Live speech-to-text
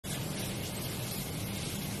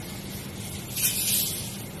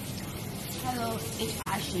Hello, it's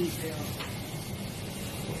Ashi.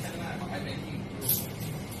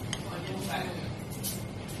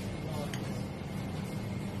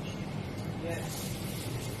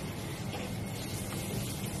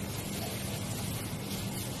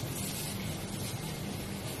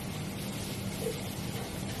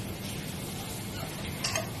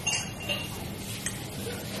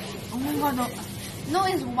 Oh my god, no,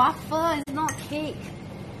 it's waffle, it's not cake.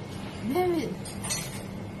 Damn it.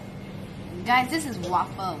 Guys, this is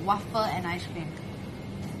waffle and ice cream.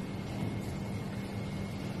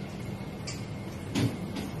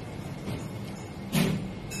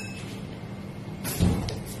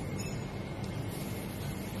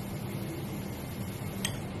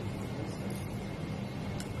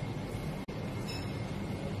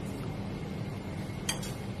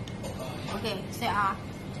 Okay, say ah.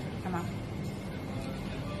 Come on.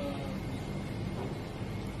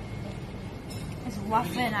 It's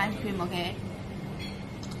waffle and ice cream, okay?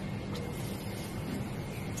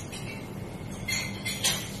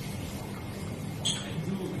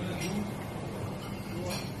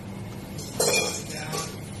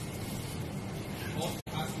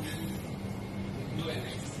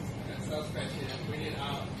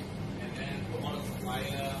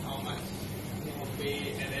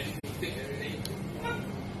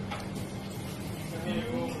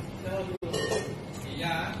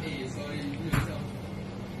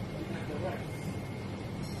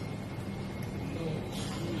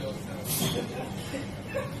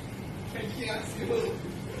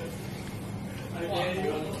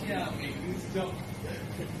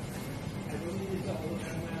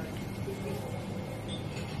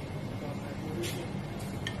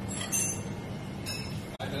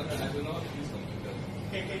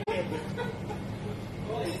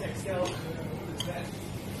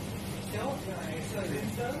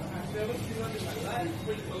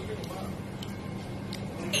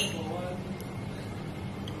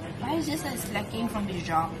 Why is this slacking from his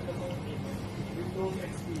job?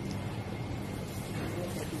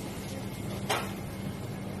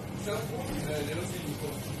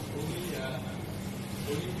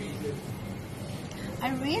 I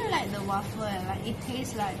really like the waffle. Like it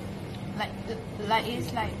tastes like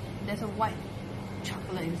it's like there's a white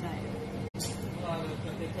chocolate inside.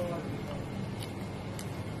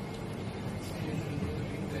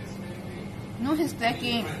 No, he's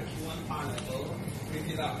slacking.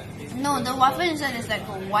 No, the waffle inside is like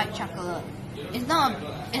a white chocolate. It's not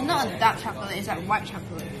a dark chocolate. It's like white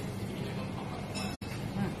chocolate.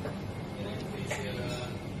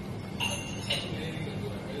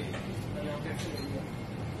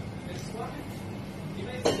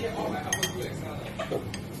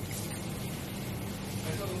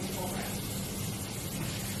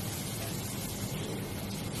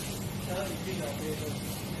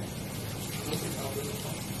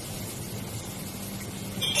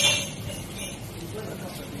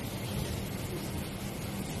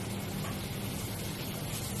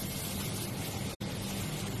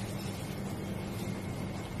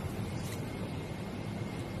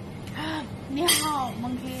 Meow,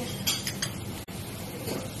 monkey.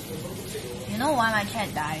 You know why my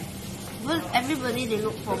cat died? Because everybody they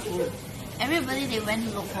look for food. Everybody they went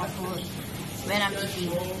to look for food when I'm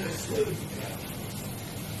eating.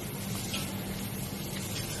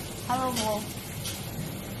 Hello, wolf.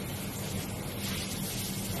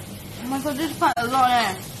 Oh my god, this is quite a lot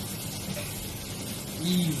eh.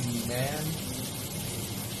 Easy, man.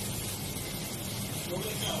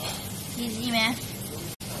 Easy, man.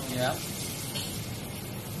 Yeah.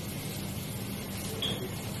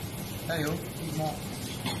 Hey, yo, eat more.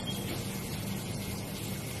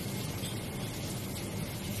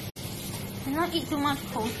 Cannot eat too much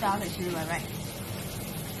cold stuff actually, right?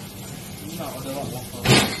 No, order one waffle.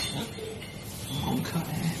 Monka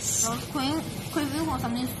ass. I was craving for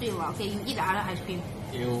something sweet. Okay, you eat the other ice cream.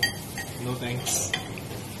 Ew. No thanks.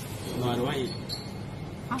 No, I don't want to eat.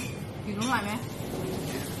 Huh? You don't like me?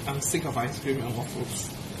 I'm sick of ice cream and waffles.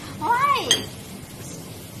 Why?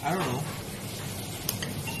 I don't know.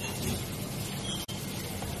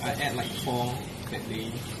 I ate like 4 that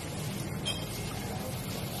day.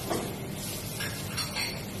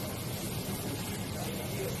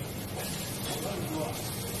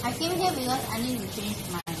 I came here because I need to change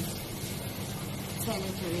my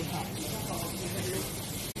sanitary pad.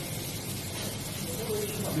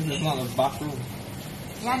 This is not a bathroom.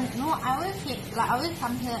 Yeah, no, I always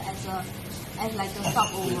come here as like a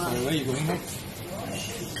stopover. Sorry, where are you going next?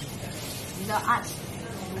 The art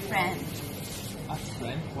friend. Art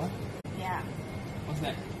friend? What? Yeah. What's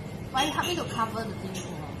that? Why you help me to cover the thing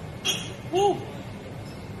for? Woo!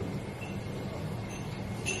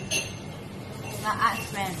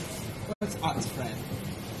 Arts friend.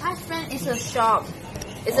 Art Friend is a shop.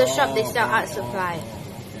 It's a shop they sell art supply.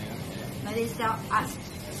 Okay. But they sell art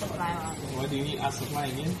supply. Why do you need art supply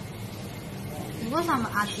again? Because I'm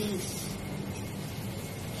an artist.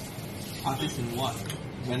 Artist in what?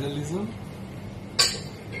 Vandalism?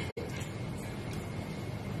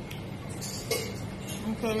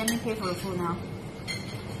 Okay, let me pay for the food now.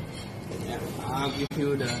 Yeah, I'll give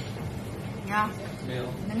you the Yeah.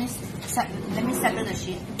 bill. Let me settle the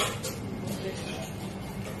shit.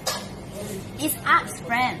 It's Art's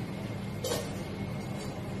friend.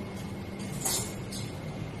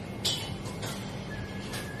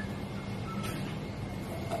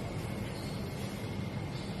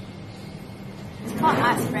 It's called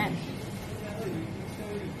Art's friend.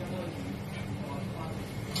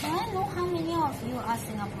 Can I know how many of you are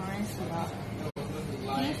Singaporeans here?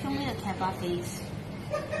 Can you show me the Keba face?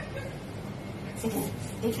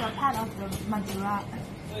 If you're part of the Madura,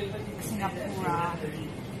 Singapore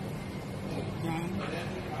land.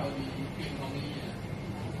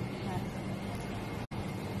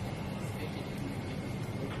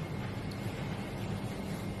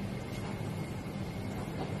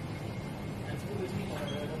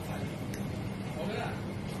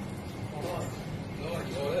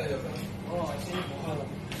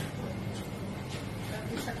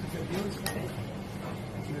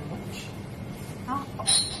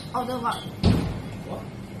 Order what? What?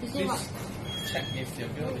 You say what? Check if your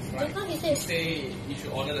bill is Just now he said. Say you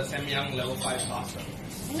should order the Samyang level 5 pasta.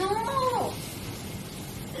 No!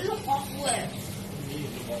 It looks awful.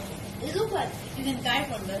 It looks like you can die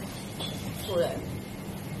from the food.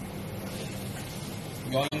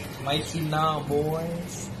 Yoink, my team now,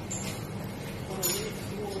 boys.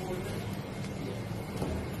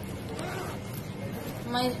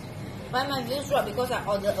 My views drop because I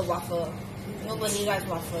ordered a waffle. Nobody likes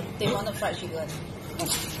waffle. They want the fried chicken.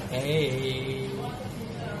 Hey.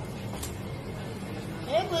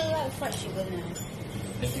 Everybody likes fried chicken.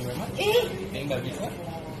 Thank you very much. Paying by Visa?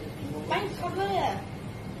 Bank cover.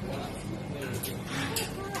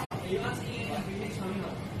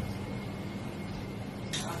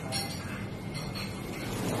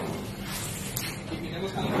 If you never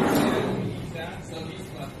come to service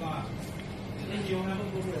plus bar, then you'll never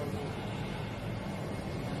go there.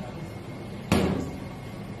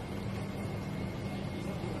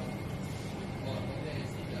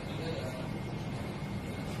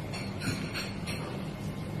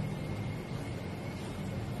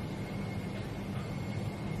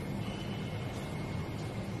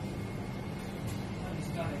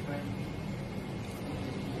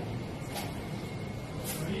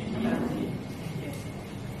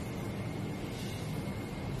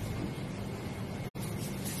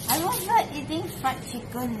 I was like eating fried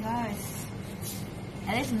chicken, guys.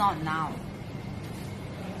 At least not now.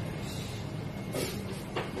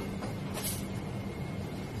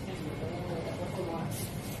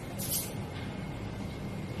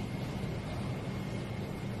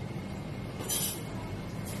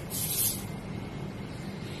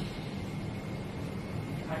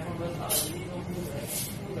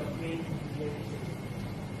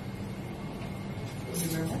 Thank you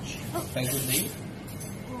very much. Thank you, Dave.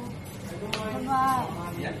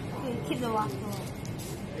 Bye-bye. Yeah. Okay, keep the waffle.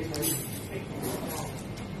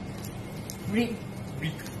 Rip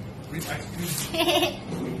ice cream.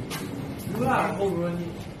 You are over it.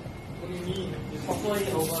 What do you mean? You offer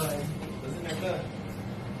it over. Doesn't matter.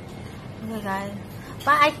 Okay, guys.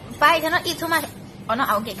 But I cannot eat too much, or not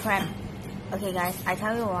I'll get cramp. Okay, guys. I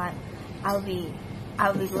tell you what, I'll be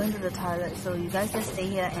going to the toilet. So you guys just stay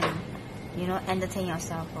here and entertain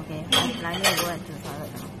yourself. Okay, I need to go into the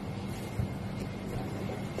toilet now.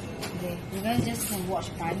 Okay, you guys just can watch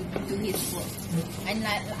Pai do his work, and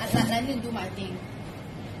let me do my thing.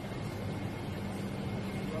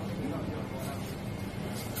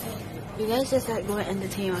 You guys just go and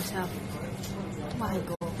entertain yourself. My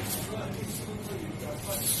God.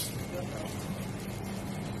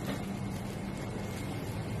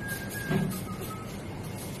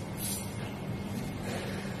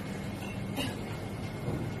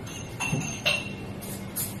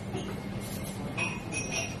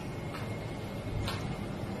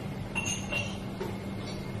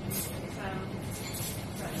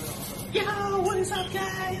 Yo, what is up,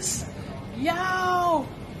 guys? Yo!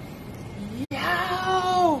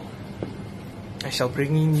 I shall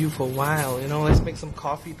bring in you for a while, let's make some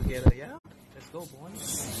coffee together, yeah? Let's go,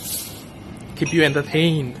 boys. Keep you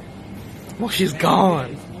entertained. Oh, she's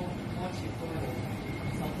gone.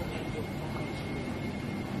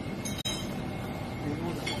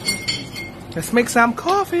 Let's make some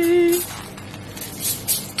coffee.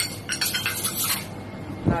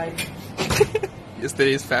 Hi.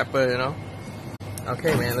 Yesterday's Fapper, you know.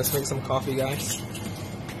 Okay, man, let's make some coffee, guys.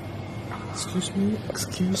 Excuse me.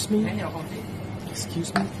 Excuse me.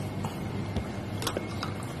 Excuse me.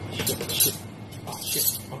 Shit. Oh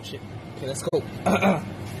shit. Oh shit. Okay, let's go.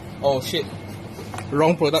 Oh shit.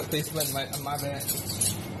 Wrong product placement. My bad.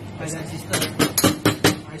 My sister.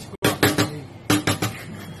 I screwed up.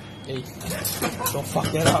 Hey, don't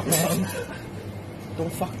fuck that up, man.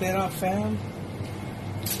 Don't fuck that up, fam.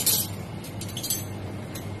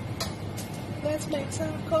 Let's make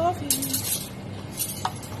some coffee.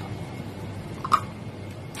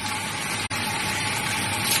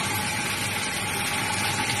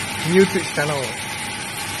 New Twitch channel.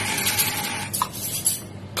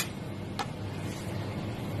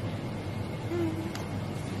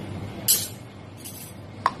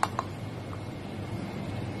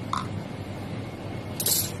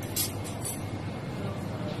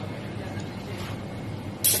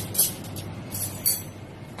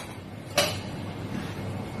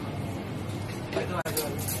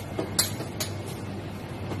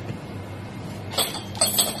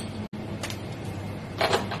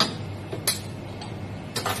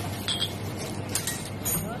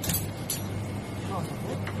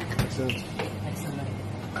 Excellent.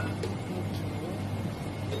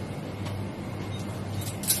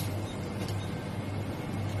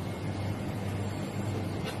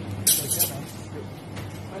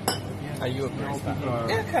 Are you a barista?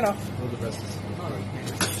 Yeah, kind of.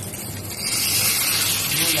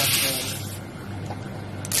 You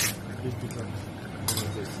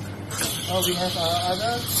oh, we have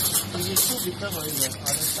other. We need two because on the other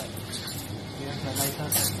side. We have the lighter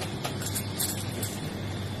side.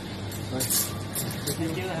 Right.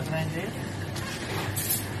 Did you have blended?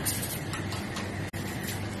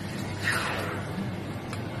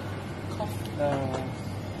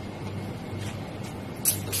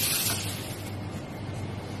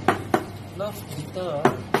 Love bitter.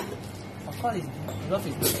 Of course, love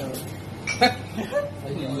is bitter.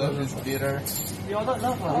 Love is bitter. We ordered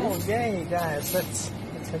love, right? Oh, yay, guys. Let's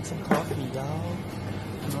make some coffee, y'all.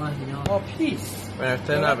 Oh, peace. When I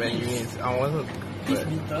turned up and I wasn't. Peace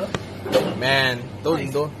bitter. Man,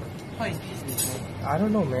 don't. How is peace bitter? I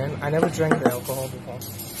don't know, man. I never drank the alcohol before.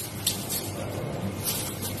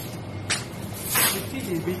 If peace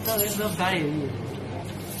is bitter, then love die already.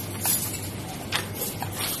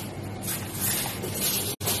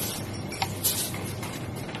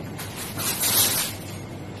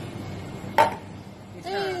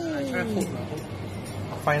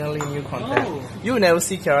 Finally, new content. Oh. You never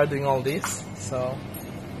see Kiara doing all this, so.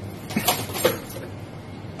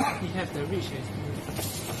 He have the rich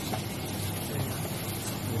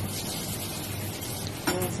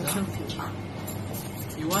section food.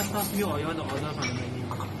 You want stuffed milk or you want to order from the menu?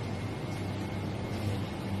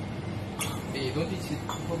 Hey, don't teach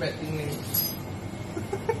people bad thing.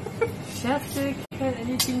 Chef say can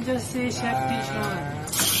anything, just say chef teach one.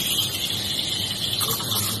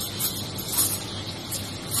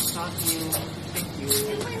 Stuffed milk, thank you.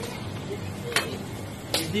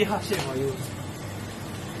 Maybe heart shape for you.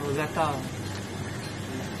 Rosetta.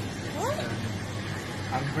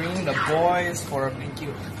 I'm bringing the boys for a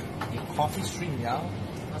coffee stream, yeah?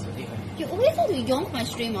 You always have to yonk my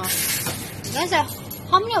stream off. Guys,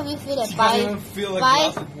 how many of you feel that Bai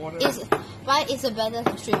is a better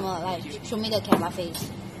streamer? Like, show me the camera face.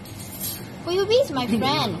 But you is my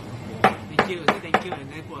friend. Thank you, say thank you, and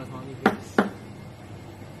then put a smiley face.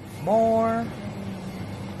 More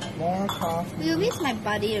coffee. You is my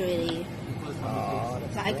buddy already. Put a smiley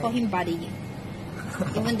face. But I call him buddy.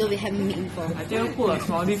 Even though we haven't met before. I tell you put a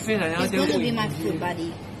smiley face and He's going to be my food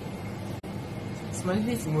buddy. Smiley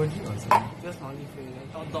face emoji or something? Just smiley face,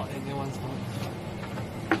 then dot and then one smiley.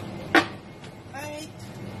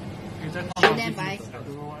 And then bye.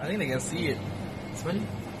 I think they can see it. Smiley?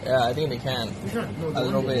 Yeah, I think they can. Which one? No, A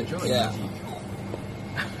little bit, yeah.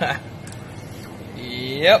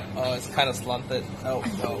 Yep. Oh, it's kind of slanted. Oh,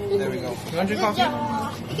 there we go. You want to drink coffee?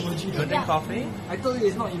 You want to drink coffee? I told you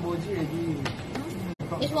it's not emoji already.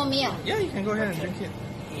 It's for me. Yeah, you can go ahead and drink it.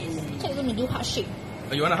 So you're going to do heart shape.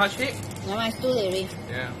 Oh, you want a hot shake? No, it's too late already.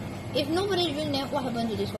 Yeah. If nobody drink, then what happened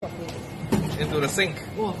to this coffee? Into the sink.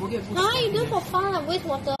 Oh, forget food. Nah, you do for fun, like waste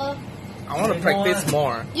water. I want to practice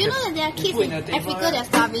more. You know that there are kids put in in a table, Africa right? that are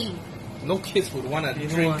starving. No kids would want to You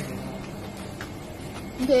know drink. what?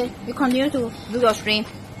 Okay, you continue to do your stream.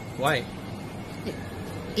 Why?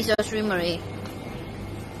 It's your stream already.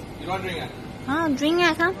 You don't drink it? Drink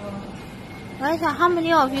it, huh? Guys, how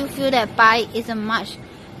many of you feel that Bai is a much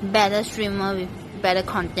better streamer with better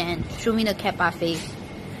content? Show me the Kappa face.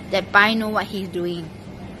 That Bai know what he's doing.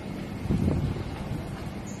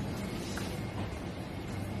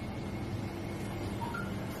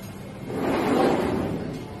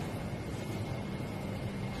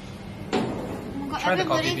 got Try the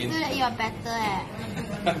coffee everybody bean. feel that you're better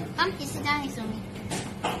Come, you sit down next to me.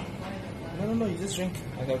 No, you just drink.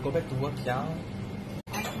 I gotta go back to work, yeah.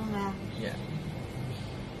 I don't know. Yeah.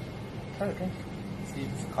 Try to drink. See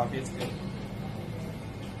if the coffee is good.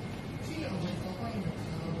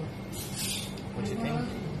 What do you think?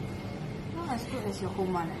 Not as good as your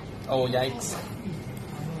home one. Oh, yikes.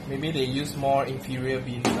 Maybe they use more inferior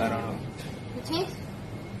beans, I don't know. The taste?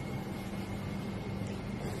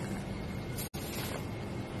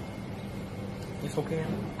 It's okay.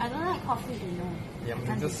 I don't like coffee, you know. Yeah,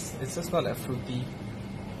 it's just not that fruity.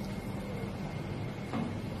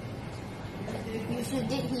 You should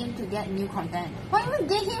date him to get new content. Why would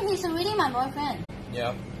date him? He's already my boyfriend.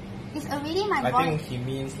 Yeah. He's already my I boyfriend. think he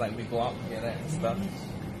means like we go out together and stuff.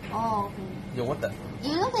 Oh, okay. Yo, what the?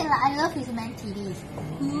 You look at like I love his man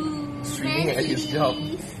TVs. Streaming at his job.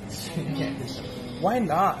 Why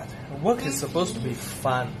not? Work is supposed to be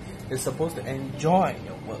fun. It's supposed to enjoy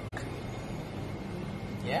your work.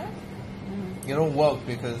 Yeah? You don't work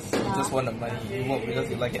because you just want the money. You work because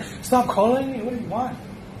you like it. Stop calling me. What do you want?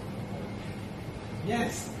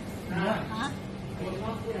 Yes. Huh?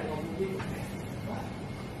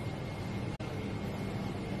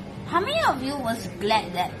 How many of you was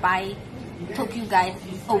glad that Bai took you guys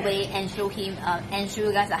away and show you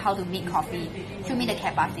guys how to make coffee? Show me the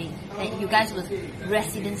cafe. That you guys was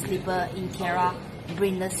resident sleeper in Tierra,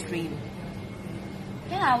 brainless stream.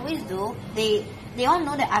 Yeah, I always do. They all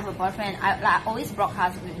know that I have a boyfriend. I always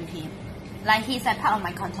broadcast with him. Like he's like part of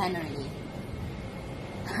my content already.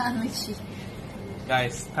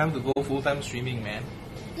 Guys, time to go full-time streaming, man.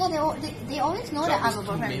 Yeah, they always know that I have a Job is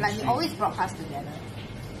too boyfriend. Like we mainstream. always broadcast together.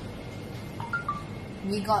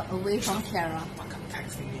 We got away from Clara. Fuck, I'm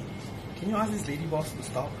texting me. Can you ask this lady boss to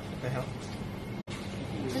stop? What the hell?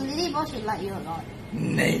 The lady boss should like you a lot.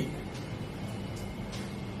 Nay.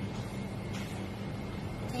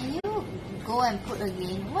 Can you go and put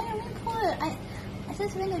again? What do you mean put? I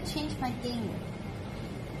just want to change my thing.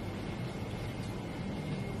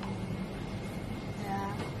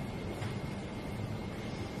 Yeah.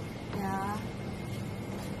 Yeah.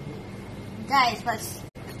 Guys, but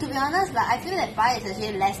to be honest, like, I feel that Bai is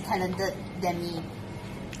actually less talented than me.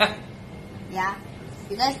 Yeah?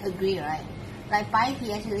 You guys agree, right? Like Bai,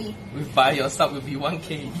 he actually... With buy your sub will be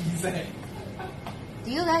 1K.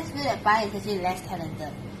 Do you guys feel that Bai is actually less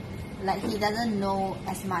talented? Like he doesn't know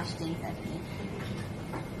as much things as me.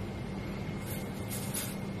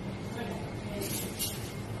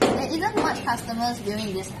 There isn't much customers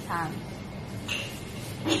during this time.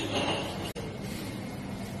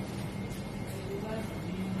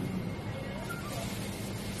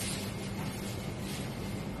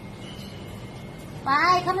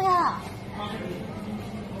 Bye, come here.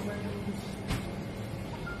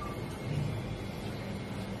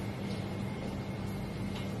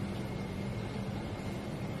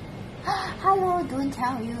 Hello, don't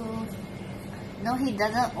tell you. No, he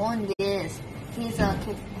doesn't own this. He's an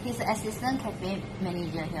assistant cafe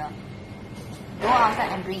manager here. Go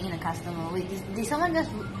outside and bring in a customer. Wait, did someone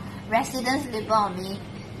just resident slipper on me?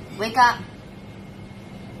 Wake up.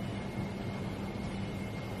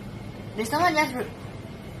 Did someone just...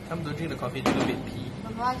 Come to drink the coffee, drink a bit pee.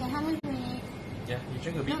 Papa, can help me drink? Yeah, you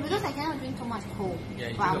drink a bit. No, because I cannot drink too much cold. Yeah,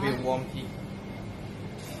 you But drink a I bit warm tea.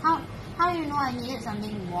 How you know I needed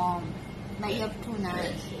something warm? Like you're too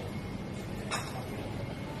nice.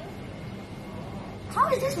 How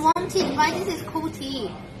is this warm tea? Why this is cool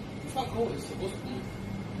tea? It's not cold, it's supposed to be.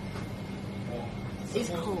 It's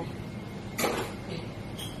cool.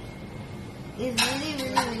 It's really,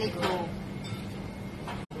 really, really cool.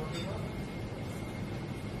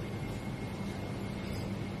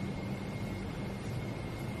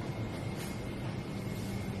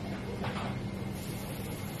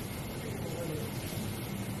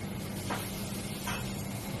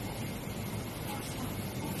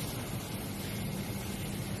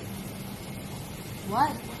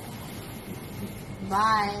 What?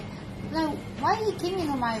 Bye. Like, why he came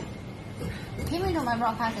into my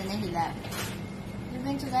broadcast and then he left? We've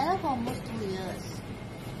been together for almost 2 years.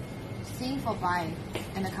 Sing for Bye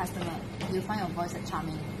and the customer. You'll find your voice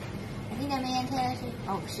charming. I think that man can actually...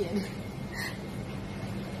 Oh shit.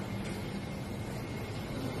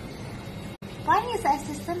 Bye is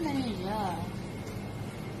assistant manager.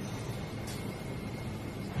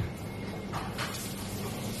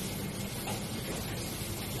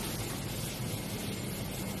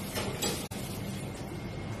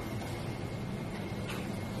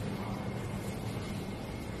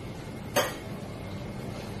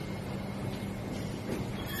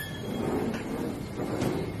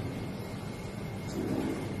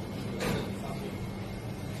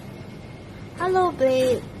 Hello,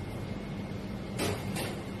 babe.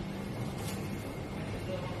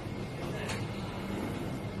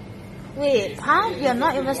 Wait, huh? You're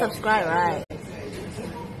not even subscribed, right?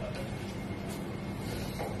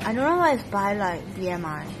 I don't know why it's by like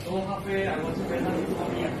BMI. Oh, halfway, I want to get out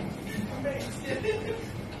of here.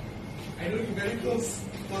 I know you're very close.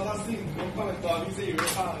 The last thing, don't come and talk. You say you're very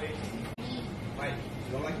far away. Why?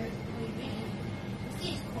 You don't like it?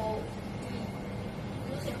 It's cold.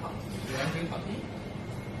 You want to drink hot tea?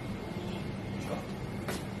 Sure.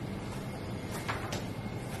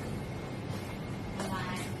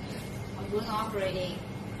 I'm going off already.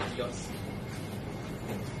 Yours.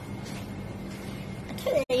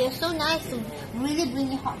 You're so nice to really bring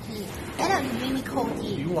me hot tea. Why don't you bring me cold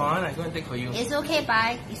tea? You want? I'm going to take for you. It's okay,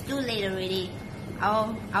 bye. It's too late already.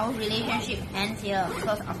 Our relationship ends here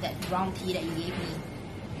because of that brown tea that you gave me.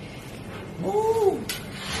 Ooh!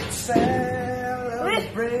 Celebration.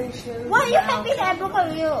 Why are you happy that I broke up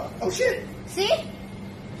with you? Oh shit! See?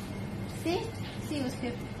 See? See, it was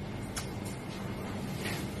cute.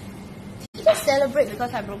 You just celebrate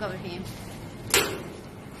because I broke up with him.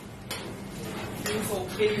 It's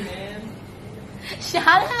okay, man. Shut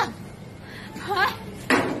up! What?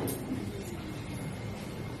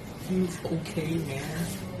 Feels okay, man.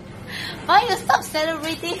 Why you stop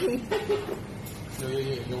celebrating?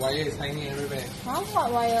 Your wire is hanging everywhere. Huh?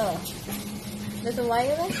 What wire? There's a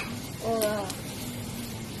wire there? Oh,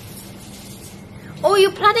 oh,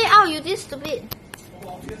 you plugged it out, you this stupid.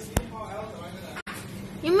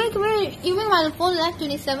 You make my phone left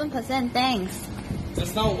 27%, thanks.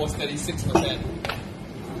 Just now it was 36%.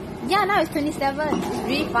 Yeah, now it's 27. It's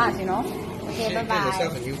really fast, you know. Okay, bye Get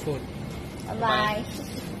yourself bye. a new phone. Bye bye.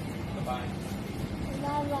 Bye-bye.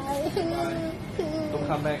 Bye bye. Don't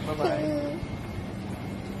come back. Bye-bye.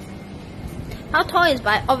 How tall is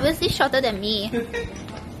Bai? Obviously shorter than me.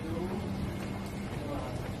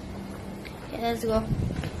 Okay, let's go.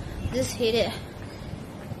 Just hit it.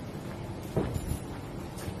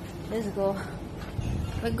 Let's go.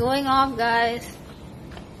 We're going off, guys.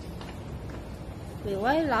 Wait,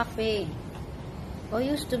 why are you laughing? Oh,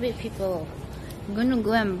 you stupid people. I'm gonna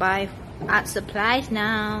go and buy art supplies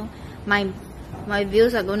now. My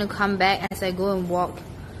views are gonna come back as I go and walk.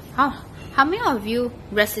 How many of you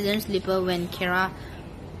resident sleeper when Kara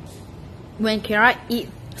eat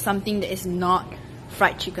something that is not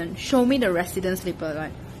fried chicken? Show me the resident sleeper.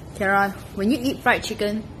 Like, Kara, when you eat fried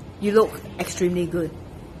chicken, you look extremely good.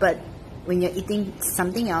 But when you're eating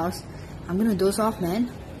something else, I'm gonna doze off, man.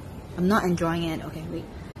 I'm not enjoying it. Okay, wait.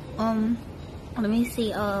 Let me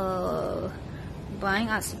see. Buying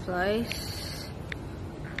art supplies.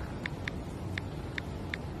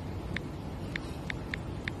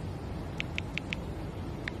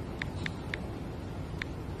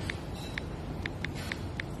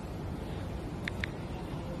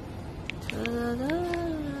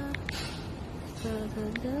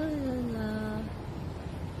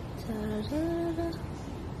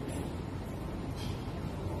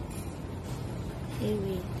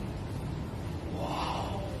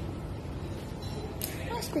 Wow.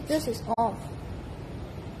 My speakers is off.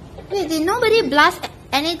 Wait, did nobody blast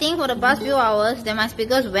anything for the past few hours? Then my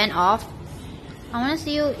speakers went off. I wanna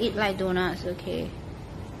see you eat like donuts, okay?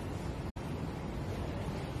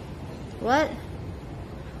 What?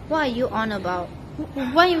 What are you on about?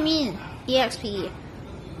 What do you mean, EXP?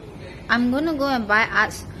 I'm gonna go and buy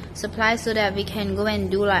art supplies so that we can go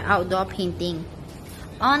and do like outdoor painting.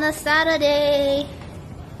 On a Saturday!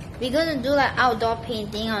 We're gonna do like outdoor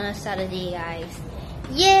painting on a Saturday, guys.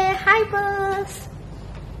 Yeah, hypers!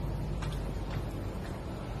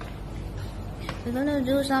 We're gonna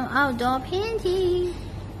do some outdoor painting.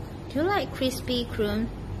 Do you like Krispy Kreme?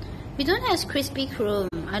 We don't have Krispy Kreme.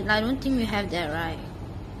 I don't think we have that, right?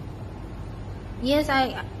 Yes,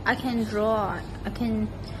 I can draw. I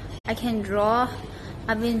can draw.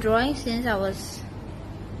 I've been drawing since I was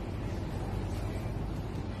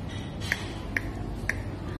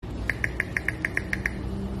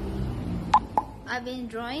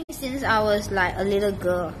like a little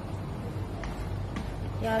girl.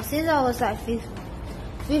 Yeah, since I was like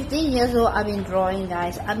 15 years old, I've been drawing,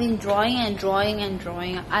 guys. I've been drawing and drawing and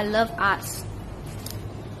drawing. I love arts.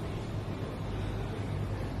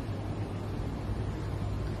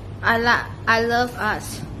 I love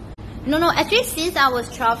arts. No, actually since I was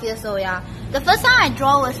 12 years old, yeah. The first time I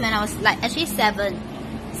draw was when I was like actually 7.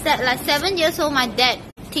 Like 7 years old, my dad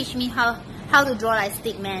teach me how to draw like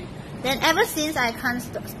stick man. Then ever since I can't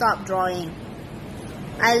stop drawing.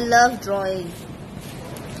 I love drawing.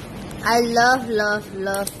 I love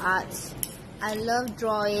arts. I love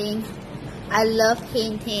drawing. I love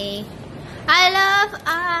painting. I love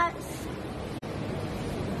arts.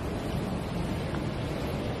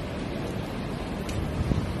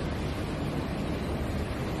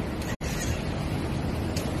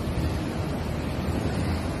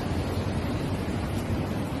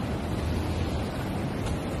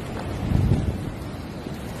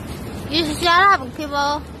 You shut up,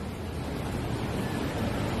 people.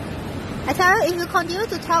 I tell you, if you continue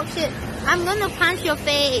to talk shit, I'm gonna punch your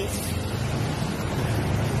face.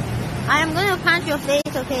 I am gonna punch your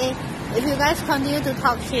face, okay? If you guys continue to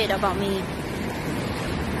talk shit about me.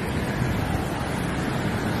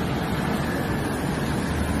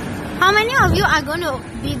 How many of you are gonna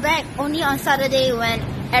be back only on Saturday when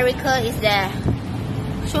Erica is there?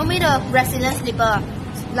 Show me the resident slipper.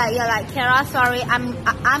 Like you're like, Kara, sorry, I'm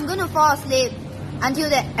gonna fall asleep until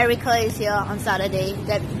that Erica is here on Saturday.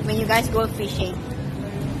 That when you guys go fishing.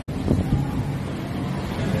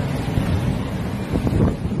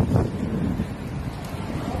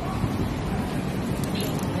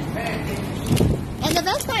 And the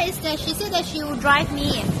best part is that she said that she will drive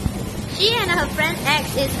me. She and her friend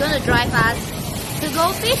X is gonna drive us to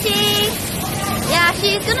go fishing. Yeah,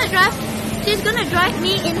 she's gonna drive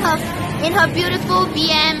me in her beautiful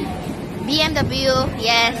BMW.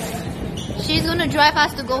 Yes, she's gonna drive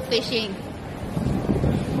us to go fishing.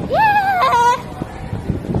 Yeah.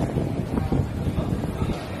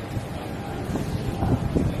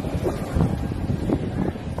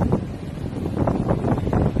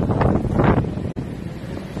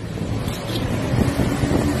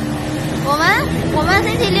我们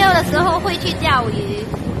星期六的时候会去钓鱼，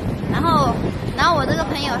然后我这个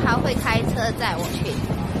朋友他会开车载我去。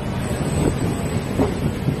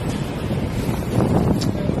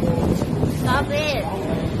Stop it!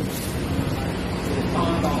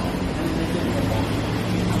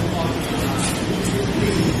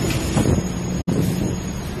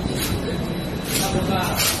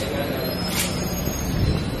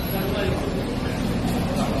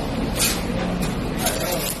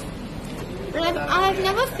 I've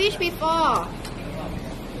never fished before.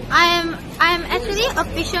 I'm actually a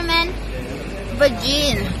fisherman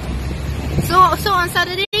virgin. So on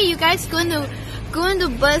Saturday you guys going to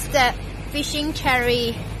burst that fishing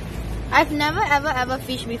cherry. I've never ever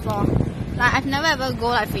fished before. Like I've never ever go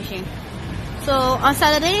like fishing. So on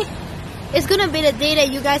Saturday it's gonna be the day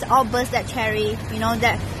that you guys all burst that cherry. You know,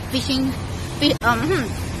 that fishing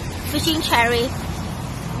cherry.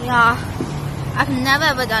 Yeah, I've never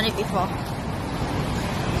ever done it before.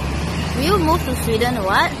 Will you move to Sweden or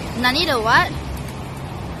what? Nani the what?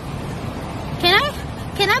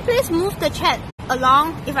 Can I please move the chat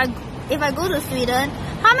along if I go to Sweden?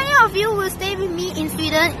 How many of you will stay with me in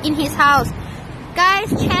Sweden in his house?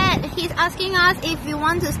 Guys, chat, he's asking us if we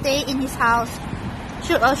want to stay in his house.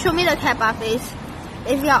 Show me the Kappa face.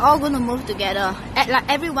 If we are all going to move together, like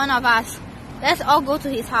every one of us, let's all go to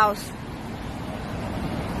his house.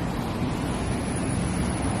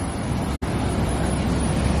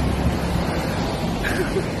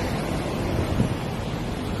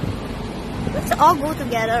 Let's all go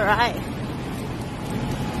together, right?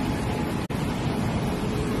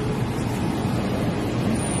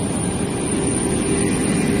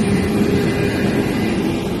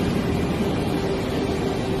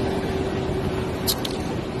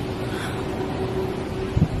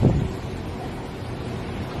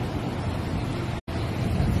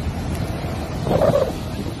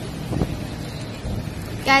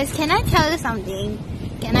 Guys, can I tell you something?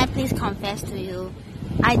 Can I please confess to you?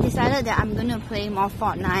 I decided that I'm gonna play more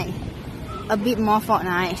Fortnite, a bit more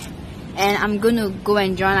Fortnite, and I'm gonna go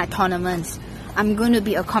and join like tournaments. I'm gonna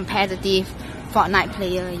be a competitive Fortnite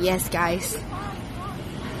player. Yes, guys.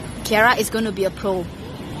 Kiara is gonna be a pro.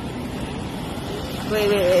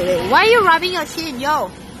 Wait. Why are you rubbing your chin,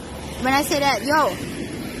 yo? When I say that, yo.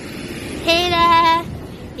 Hey there.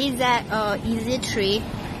 Is that easy tree?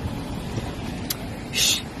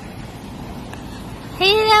 Shh.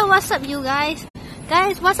 Hey there, what's up, you guys?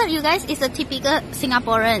 Guys, what's up, you guys? It's a typical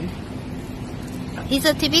Singaporean. He's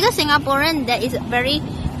a typical Singaporean that is very,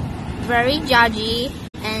 very judgy,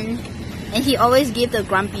 and he always gives the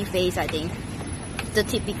grumpy face, I think. The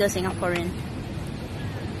typical Singaporean.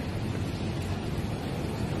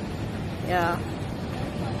 Yeah.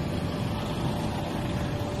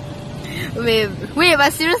 Wait,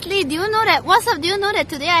 but seriously, do you know that? What's up? Do you know that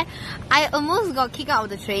today I almost got kicked out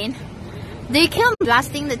of the train? They kept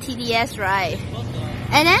blasting the TDS, right?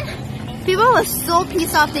 And then people were so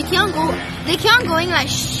pissed off. They kept on going like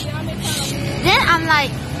shh, shh. Then I'm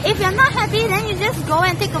like, if you're not happy, then you just go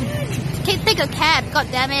and take a cab.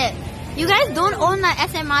 God damn it! You guys don't own like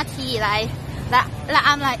SMRT, like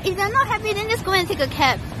I'm like, if they're not happy, then just go and take a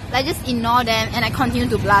cab. Like just ignore them, and I continue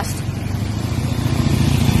to blast.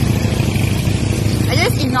 I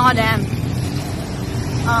just ignore them.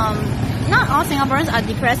 Not all Singaporeans are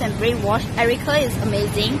depressed and brainwashed. Erica is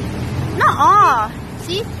amazing. Not all.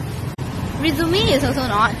 See? Rizumi is also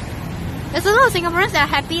not. There's a lot of Singaporeans that are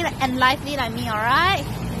happy and lively like me, alright?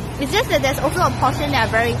 It's just that there's also a portion that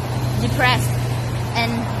are very depressed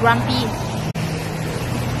and grumpy.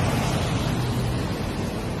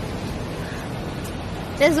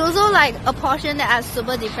 There's also like a portion that are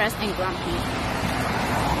super depressed and grumpy.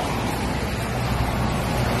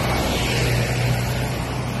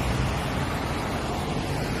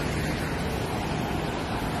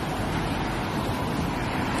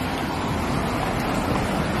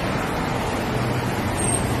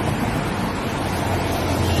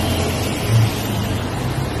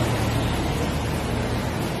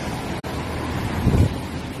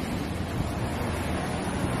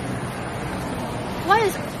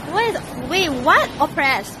 Wait, what?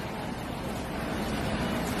 Oppressed?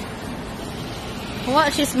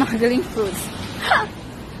 What? She's smuggling fruits.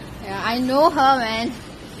 Yeah, I know her, man.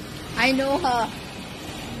 I know her.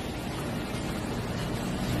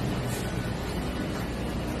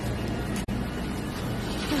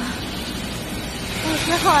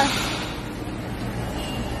 Oh God.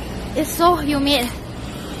 It's so humid.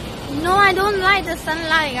 No, I don't like the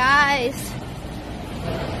sunlight, guys.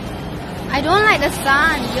 I don't like the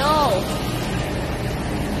sun, yo.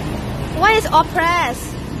 What is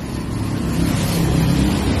oppressed?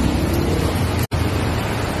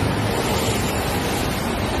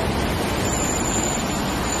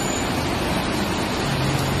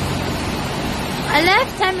 I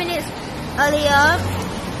left 10 minutes earlier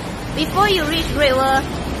before you reach Great World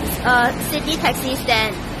City taxi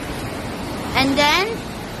stand. And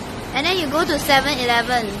then you go to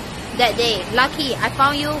 7-Eleven that day. Lucky, I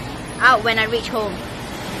found you out when I reach home.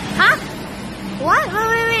 Huh? What?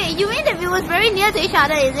 Wait. You mean that we was very near to each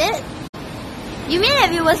other, is it? You mean that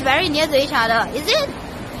we was very near to each other, is it?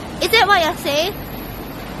 Is that what you're saying?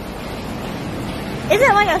 Is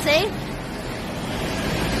that what you're saying?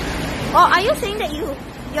 Or are you saying that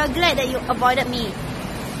you're glad that you avoided me?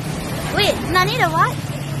 Wait, Nani the what?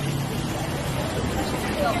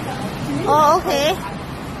 Oh, okay.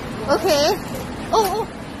 Okay. Oh.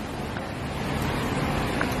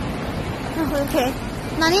 Okay.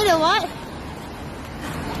 Nani the what?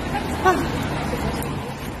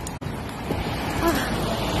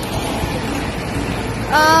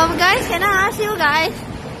 Guys, can I ask you guys?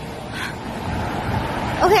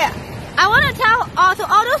 Okay, I want to tell to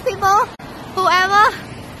all those people, whoever.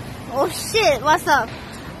 Oh shit, what's up?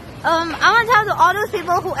 I want to tell to all those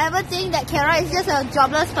people whoever think that Kara is just a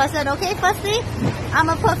jobless person. Okay, firstly, I'm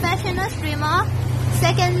a professional streamer.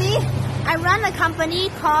 Secondly, I run a company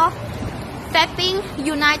called Fappers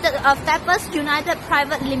United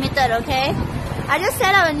Private Limited, okay? I just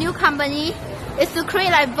set up a new company. It's to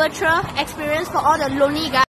create like virtual experience for all the lonely guys.